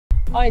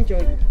I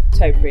enjoy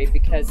topiary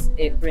because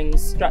it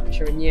brings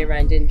structure and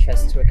year-round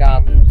interest to a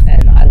garden,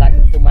 and I like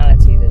the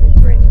formality that it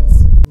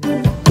brings.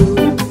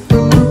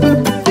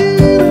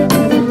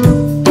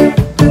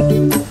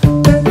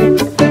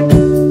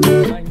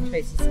 I'm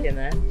Tracie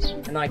Skinner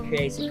and I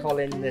created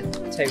Colin the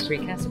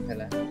Topiary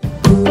Caterpillar.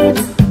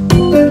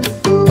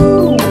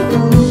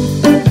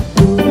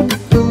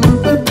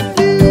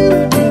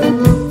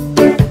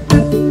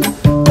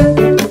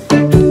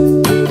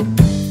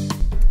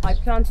 I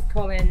planted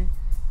Colin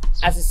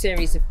as a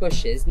series of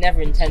bushes,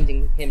 never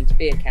intending him to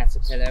be a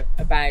caterpillar,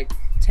 about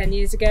 10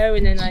 years ago,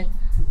 and then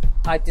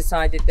I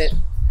decided that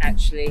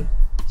actually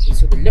he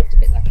sort of looked a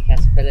bit like a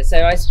caterpillar,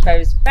 so I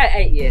suppose about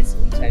 8 years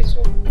in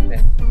total,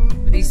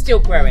 but he's still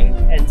growing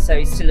and so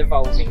he's still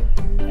evolving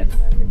at the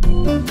moment.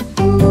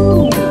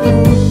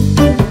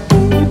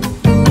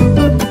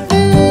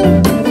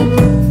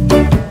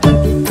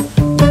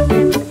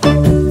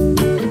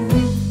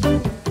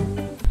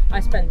 I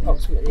spend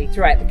approximately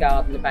throughout the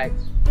garden about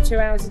 2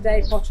 hours a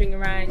day pottering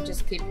around,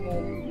 just keeping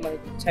all my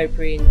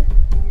topiary in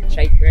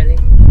shape really.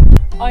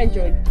 I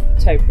enjoy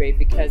topiary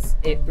because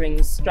it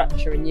brings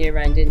structure and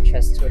year-round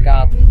interest to a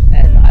garden,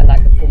 and I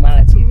like the